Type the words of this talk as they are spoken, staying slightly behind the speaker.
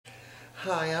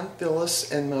Hi, I'm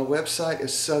Phyllis and my website is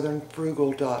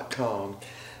southernfrugal.com.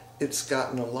 It's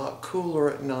gotten a lot cooler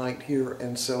at night here,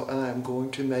 and so I'm going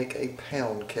to make a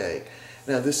pound cake.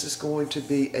 Now this is going to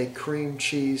be a cream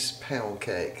cheese pound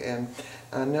cake, and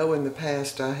I know in the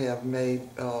past I have made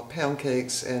pound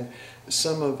cakes, and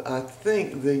I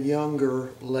think the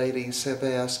younger ladies have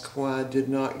asked why I did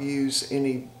not use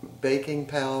any baking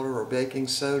powder or baking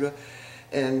soda.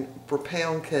 And for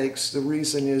pound cakes, the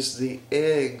reason is the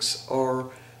eggs are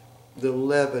the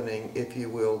leavening, if you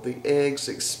will. The eggs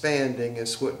expanding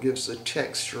is what gives the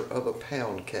texture of a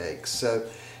pound cake. So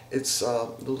it's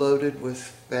loaded with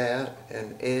fat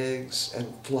and eggs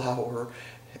and flour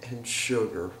and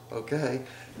sugar, okay?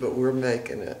 But we're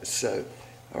making it. So,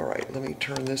 all right, let me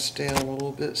turn this down a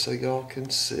little bit so y'all can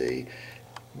see.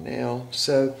 Now,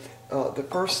 so the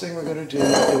first thing we're going to do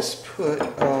is put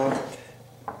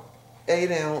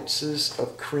 8 ounces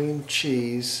of cream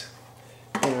cheese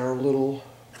in our little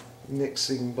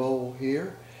mixing bowl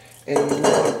here, and you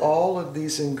want all of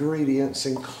these ingredients,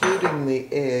 including the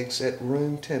eggs, at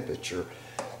room temperature.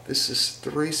 This is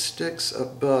 3 sticks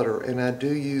of butter, and I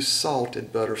do use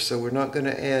salted butter, so we're not going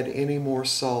to add any more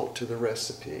salt to the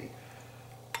recipe.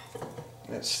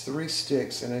 That's 3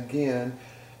 sticks, and again,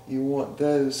 you want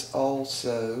those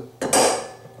also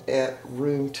at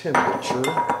room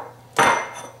temperature.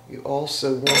 You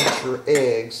also want your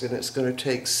eggs, and it's going to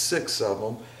take 6 of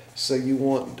them, so you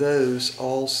want those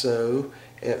also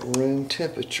at room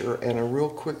temperature. And a real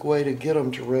quick way to get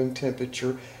them to room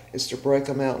temperature is to break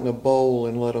them out in a bowl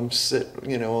and let them sit,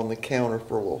 on the counter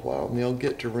for a little while, and they'll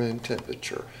get to room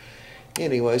temperature.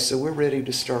 Anyway, so we're ready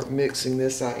to start mixing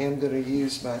this. I am going to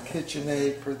use my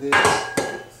KitchenAid for this.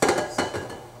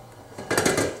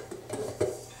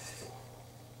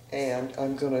 And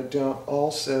I'm going to dump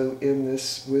also in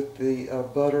this with the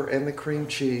butter and the cream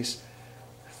cheese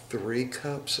 3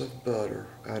 cups of butter.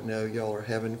 I know y'all are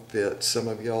having fits, some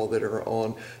of y'all that are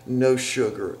on no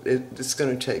sugar. It's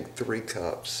going to take 3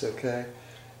 cups, okay?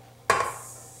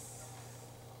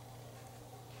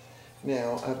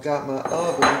 Now I've got my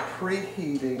oven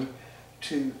preheating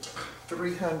to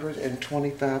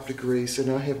 325 degrees, and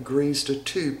I have greased a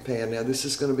tube pan. Now this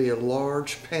is going to be a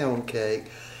large pound cake,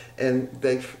 and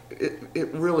it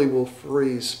really will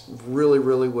freeze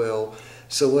really well.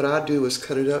 So what I do is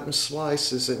cut it up in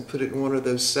slices and put it in one of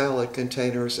those salad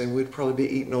containers, and we'd probably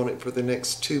be eating on it for the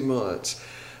next 2 months.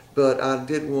 But I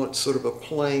did want sort of a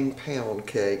plain pound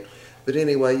cake. But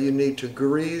anyway, you need to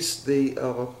grease the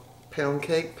pound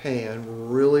cake pan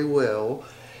really well,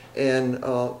 and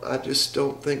I just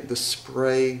don't think the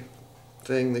spray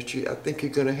thing I think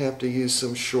you're going to have to use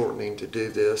some shortening to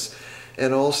do this.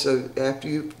 And also, after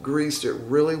you've greased it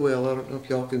really well, I don't know if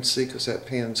y'all can see because that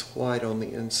pan's white on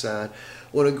the inside,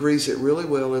 want to grease it really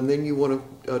well, and then you want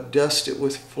to dust it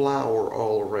with flour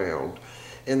all around.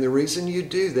 And the reason you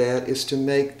do that is to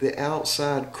make the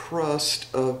outside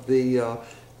crust of the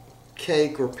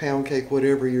cake or pound cake,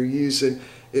 whatever you're using,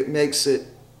 it makes it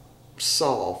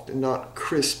soft and not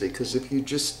crispy, because if you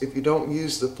don't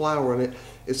use the flour in it,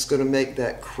 it's going to make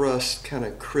that crust kind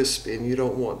of crispy, and you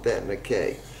don't want that in a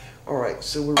cake. Alright,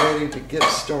 so we're ready to get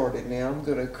started now. I'm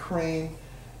going to cream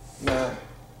my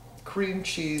cream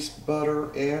cheese, butter,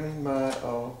 and my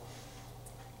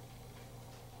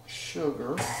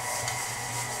sugar.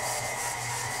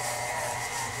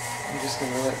 I'm just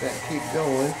going to let that keep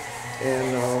going.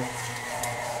 And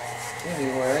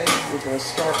anyway, we're going to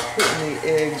start putting the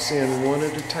eggs in one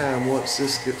at a time once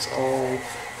this gets all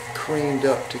creamed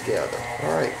up together.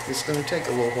 Alright, it's going to take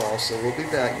a little while, so we'll be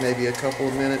back maybe a couple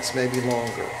of minutes, maybe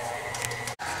longer.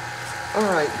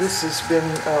 Alright, this has been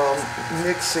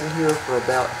mixing here for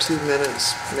about 2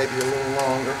 minutes, maybe a little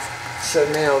longer. So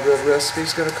now the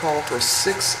recipe's going to call for 6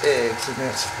 eggs, and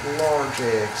that's large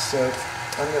eggs. So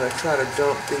I'm going to try to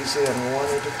dump these in one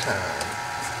at a time.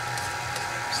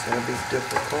 It's going to be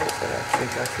difficult, but I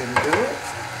think I can do it.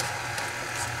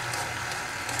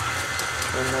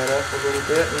 Turn that up a little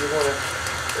bit, and you want to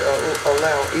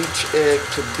allow each egg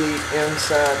to beat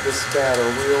inside this batter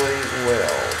really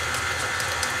well.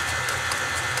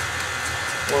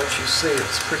 Once you see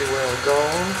it's pretty well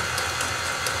gone,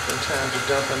 then time to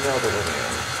dump another one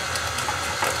in.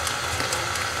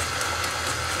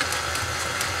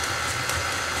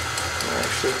 I'll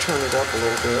actually turn it up a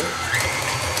little bit,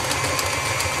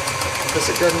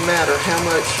 because it doesn't matter how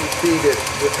much you beat it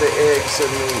with the eggs and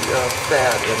the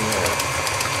fat in there.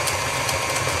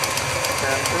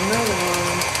 Time for another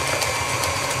one.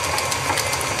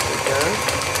 There we go.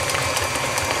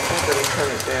 I'm going to turn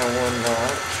it down 1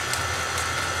 notch.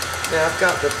 Now I've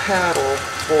got the paddle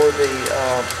for the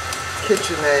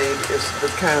KitchenAid is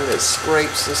the kind that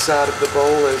scrapes the side of the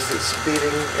bowl as it's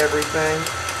beating everything.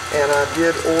 And I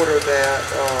did order that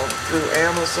through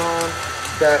Amazon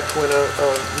back when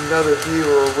another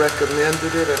viewer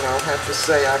recommended it, and I'll have to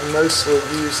say I mostly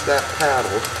use that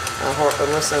paddle.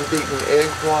 Unless I'm beating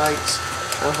egg whites,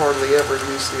 I hardly ever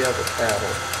use the other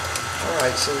paddle.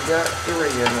 Alright, so we got 3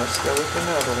 in. Let's go with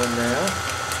another one now.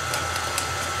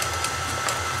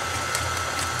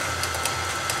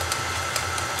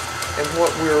 And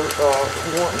what we're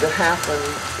wanting to happen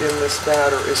in this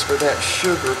batter is for that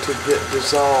sugar to get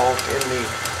dissolved in the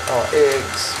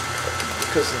eggs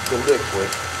because of the liquid.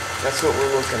 That's what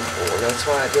we're looking for. That's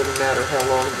why it doesn't matter how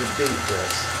long you beat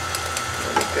this.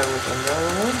 Let me go with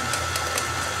another one.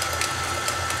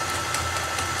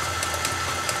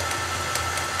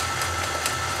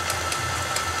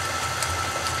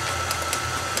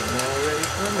 And now we're ready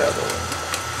for another one.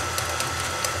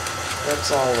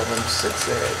 That's all of them, 6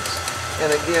 eggs. And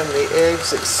again, the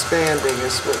eggs expanding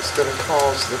is what's going to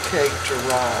cause the cake to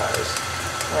rise.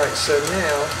 Alright, so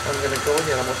now I'm going to go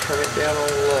ahead, I'm going to turn it down on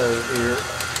low here,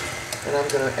 and I'm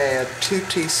going to add 2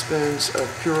 teaspoons of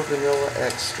pure vanilla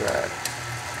extract.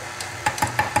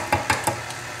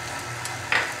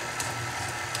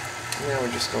 Now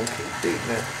we're just going to keep beating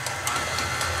it.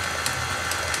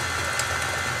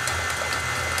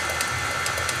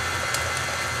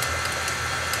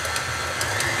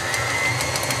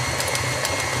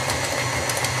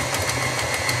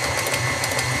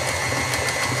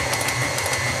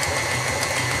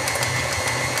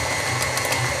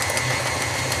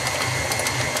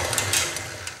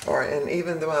 Alright, and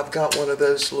even though I've got one of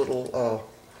those little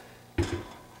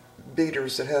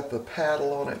beaters that have the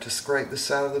paddle on it to scrape the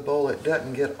side of the bowl, it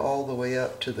doesn't get all the way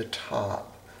up to the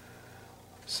top.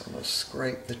 So I'm going to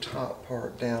scrape the top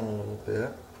part down a little bit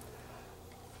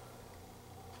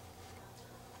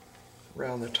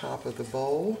around the top of the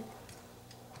bowl.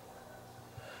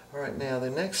 Alright, now the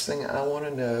next thing I want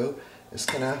to know is,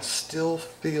 can I still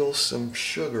feel some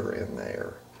sugar in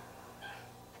there?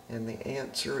 And the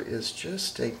answer is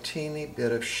just a teeny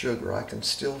bit of sugar. I can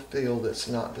still feel that's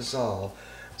not dissolved.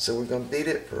 So we're going to beat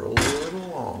it for a little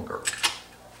longer.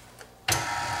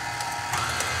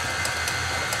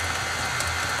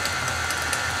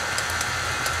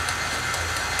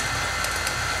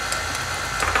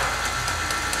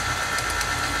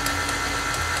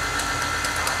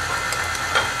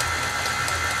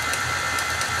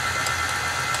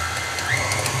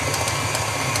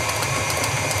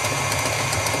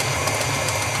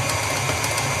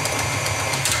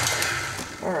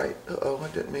 Alright, I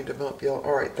didn't mean to bump y'all.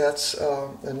 Alright, that's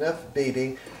enough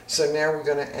beating. So now we're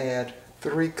going to add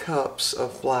 3 cups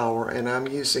of flour, and I'm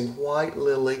using White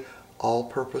Lily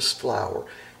all-purpose flour.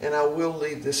 And I will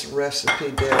leave this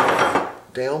recipe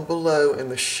down below in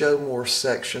the show more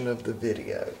section of the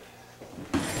video.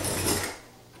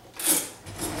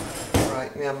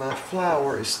 Alright, now my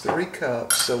flour is 3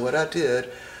 cups, so what I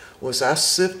did was I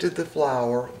sifted the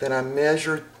flour, then I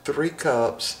measured 3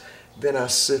 cups, then I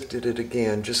sifted it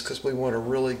again, just because we want a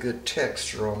really good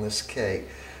texture on this cake.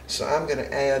 So I'm going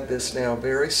to add this now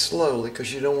very slowly,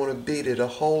 because you don't want to beat it a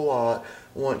whole lot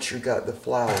once you've got the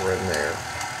flour in there.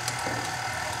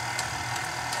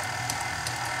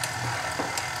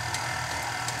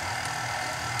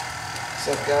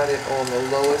 So I've got it on the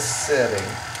lowest setting.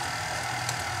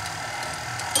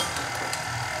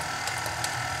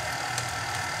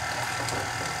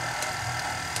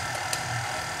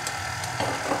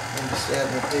 I'm just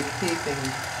adding a big heaping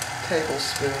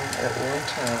tablespoon at one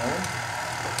time.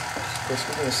 Of course,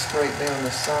 we're going to scrape down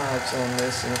the sides on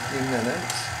this in a few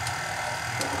minutes.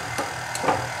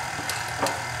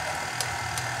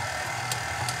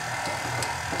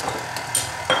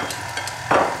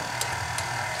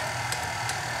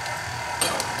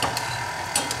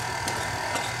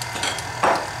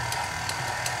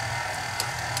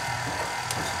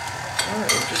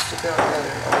 Alright, we just about got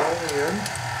it all in.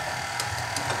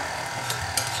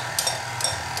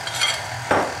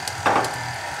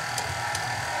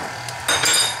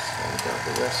 So we got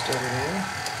the rest of it in.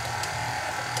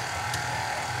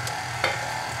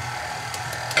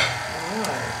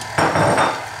 Alright,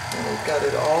 and we've got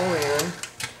it all in.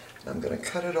 I'm going to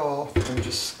cut it off and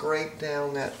just scrape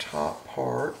down that top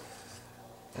part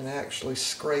and actually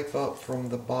scrape up from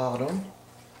the bottom,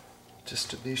 just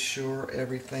to be sure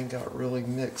everything got really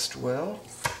mixed well.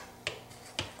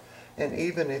 And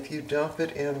even if you dump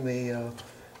it in the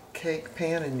cake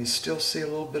pan and you still see a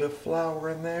little bit of flour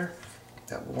in there,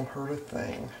 that won't hurt a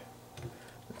thing.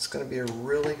 It's going to be a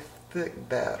really thick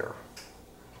batter.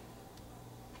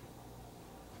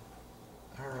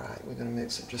 All right, we're going to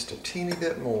mix it just a teeny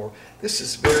bit more. This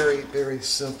is very, very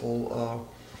simple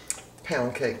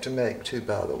pound cake to make too,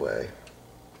 by the way.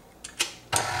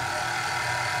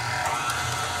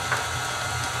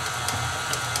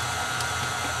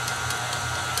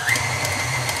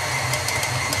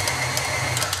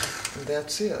 And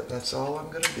that's it. That's all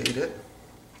I'm going to beat it.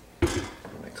 I'm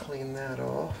going to clean that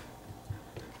off.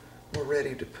 We're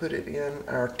ready to put it in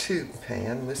our tube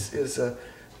pan. This is a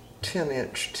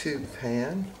 10-inch tube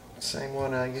pan, same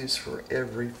one I use for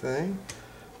everything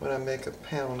when I make a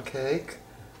pound cake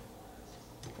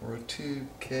or a tube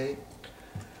cake.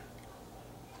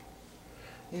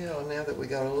 Yeah, now that we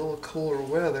got a little cooler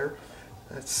weather,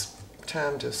 it's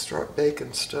time to start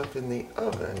baking stuff in the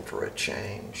oven for a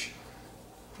change.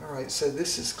 Alright, so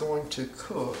this is going to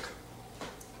cook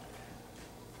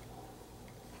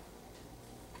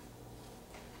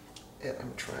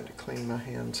I'm trying to clean my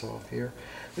hands off here.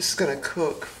 This is going to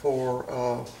cook for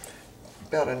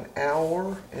about an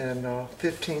hour and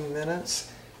 15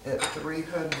 minutes at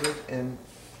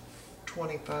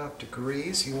 325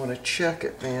 degrees. You want to check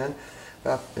it then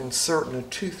by inserting a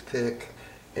toothpick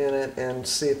in it and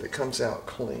see if it comes out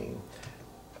clean.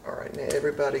 Alright, now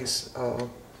everybody's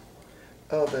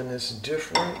oven is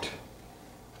different.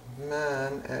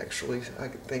 Mine actually, I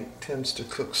think, tends to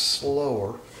cook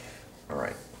slower.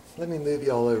 Alright. Let me move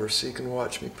y'all over so you can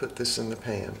watch me put this in the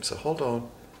pan. So hold on.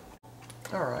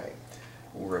 Alright,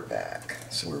 we're back.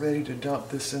 So we're ready to dump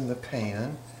this in the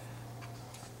pan.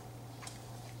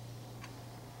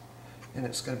 And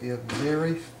it's going to be a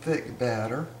very thick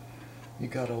batter. You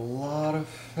got a lot of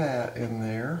fat in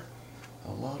there,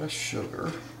 a lot of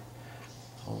sugar,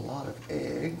 a lot of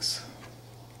eggs.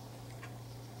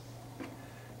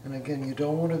 And again, you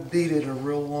don't want to beat it a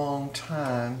real long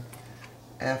time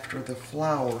after the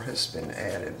flour has been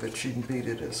added, but you can beat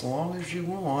it as long as you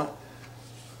want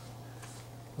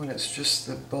when it's just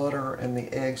the butter and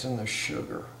the eggs and the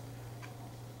sugar.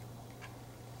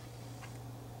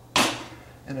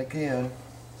 And again,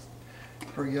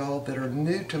 for y'all that are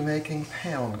new to making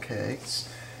pound cakes,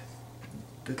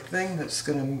 the thing that's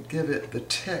going to give it the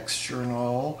texture and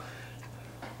all,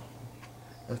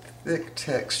 a thick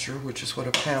texture, which is what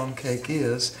a pound cake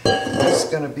is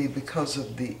going to be because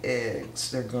of the eggs.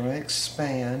 They're going to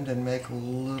expand and make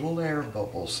little air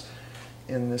bubbles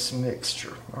in this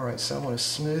mixture. Alright, so I'm going to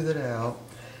smooth it out,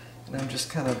 and I'm just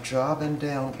kind of jobbing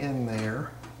down in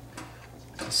there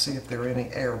to see if there are any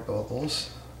air bubbles.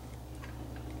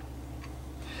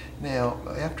 Now,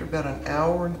 after about an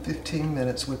hour and 15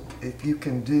 minutes, if you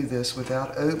can do this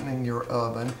without opening your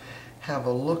oven, have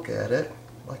a look at it.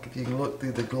 Like if you can look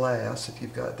through the glass, if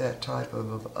you've got that type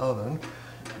of oven,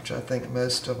 which I think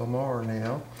most of them are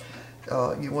now,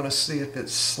 you want to see if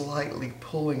it's slightly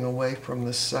pulling away from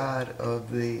the side of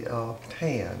the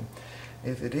pan.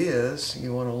 If it is,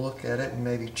 you want to look at it and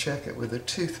maybe check it with a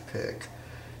toothpick.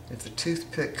 If the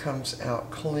toothpick comes out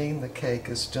clean, the cake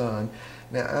is done.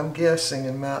 Now I'm guessing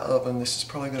in my oven this is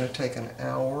probably going to take an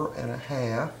hour and a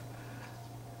half.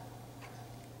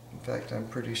 In fact, I'm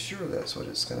pretty sure that's what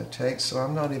it's going to take, so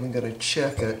I'm not even going to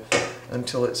check it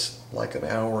until it's like an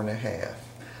hour and a half.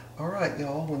 Alright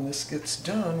y'all, when this gets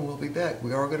done, we'll be back.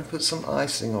 We are going to put some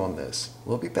icing on this.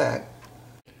 We'll be back.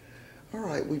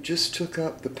 Alright, we just took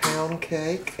up the pound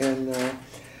cake, and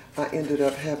I ended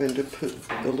up having to put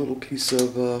a little piece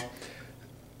of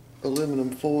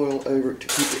aluminum foil over it to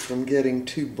keep it from getting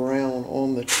too brown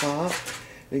on the top.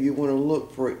 Now you want to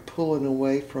look for it pulling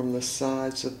away from the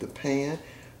sides of the pan.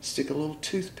 Stick a little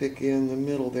toothpick in the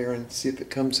middle there and see if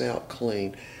it comes out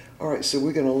clean. Alright, so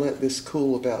we're going to let this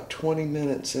cool about 20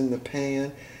 minutes in the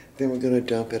pan, then we're going to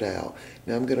dump it out.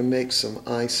 Now I'm going to make some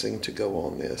icing to go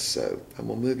on this, so I'm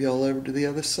going to move y'all over to the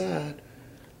other side.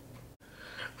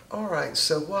 Alright,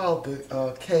 so while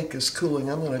the cake is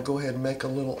cooling, I'm going to go ahead and make a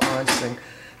little icing.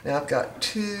 Now I've got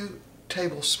 2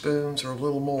 tablespoons or a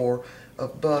little more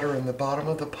of butter in the bottom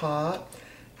of the pot.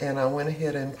 And I went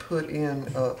ahead and put in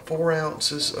 4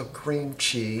 ounces of cream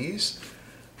cheese.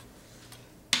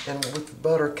 And with the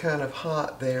butter kind of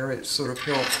hot there, it sort of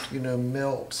helped,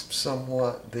 melt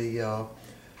somewhat the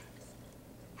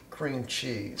cream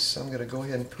cheese. So I'm going to go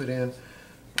ahead and put in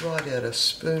right at a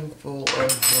spoonful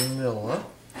of vanilla.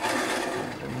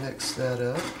 And mix that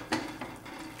up.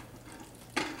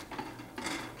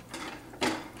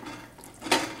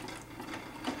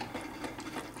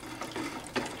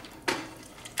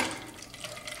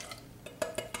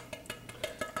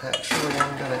 Actually,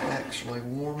 I'm going to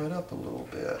warm it up a little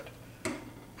bit.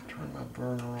 Turn my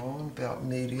burner on, about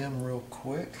medium, real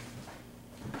quick.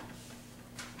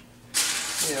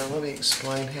 Yeah, let me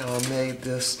explain how I made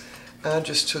this. I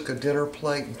just took a dinner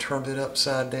plate and turned it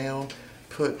upside down,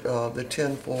 put the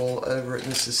tin foil over it.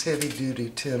 And this is heavy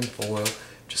duty tin foil.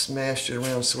 Just mashed it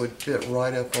around so it fit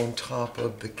right up on top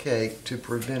of the cake to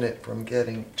prevent it from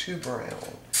getting too brown.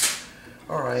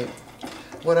 Alright,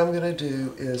 what I'm going to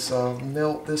do is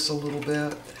melt this a little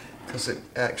bit because it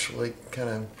actually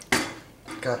kind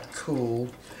of got cool.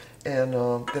 And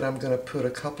then I'm going to put a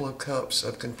couple of cups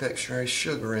of confectionery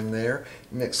sugar in there,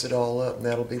 mix it all up, and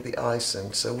that'll be the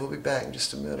icing. So we'll be back in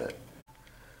just a minute.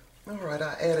 Alright,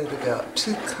 I added about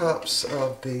 2 cups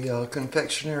of the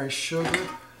confectionery sugar.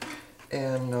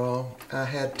 And I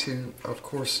had to, of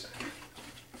course,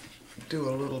 do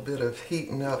a little bit of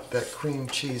heating up that cream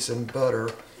cheese and butter,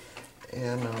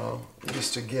 and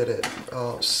just to get it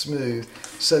smooth.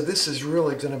 So this is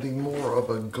really going to be more of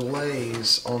a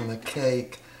glaze on the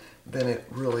cake than it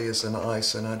really is an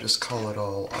icing. I just call it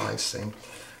all icing.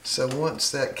 So once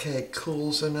that cake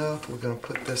cools enough, we're going to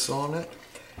put this on it,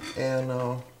 and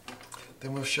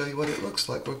then we'll show you what it looks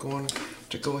like. We're going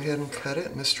to go ahead and cut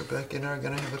it. Mr. Becky and I are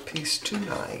going to have a piece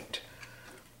tonight.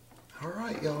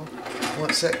 Alright, y'all.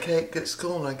 Once that cake gets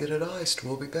cool and I get it iced,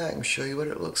 we'll be back and show you what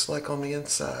it looks like on the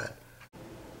inside.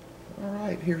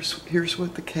 Alright, here's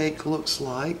what the cake looks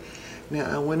like. Now,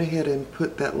 I went ahead and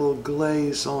put that little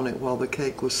glaze on it while the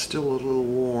cake was still a little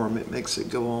warm. It makes it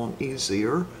go on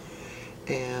easier.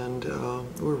 And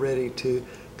we're ready to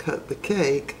cut the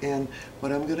cake. And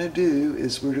what I'm going to do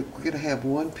is we're going to have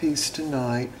one piece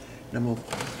tonight. And I'm going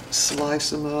to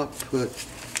slice them up, put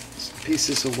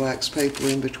pieces of wax paper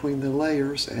in between the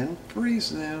layers, and freeze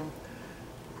them.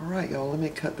 Alright, y'all, let me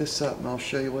cut this up and I'll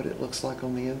show you what it looks like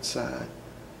on the inside.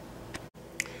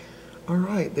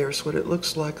 Alright, there's what it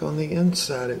looks like on the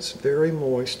inside. It's very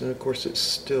moist, and of course it's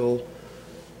still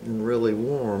really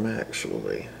warm,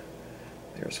 actually.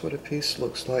 There's what a piece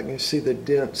looks like. You see the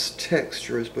dense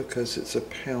texture is because it's a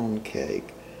pound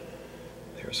cake.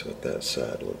 There's what that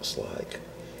side looks like.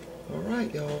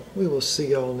 Alright, y'all. We will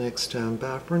see y'all next time.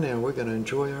 Bye for now. We're going to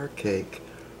enjoy our cake.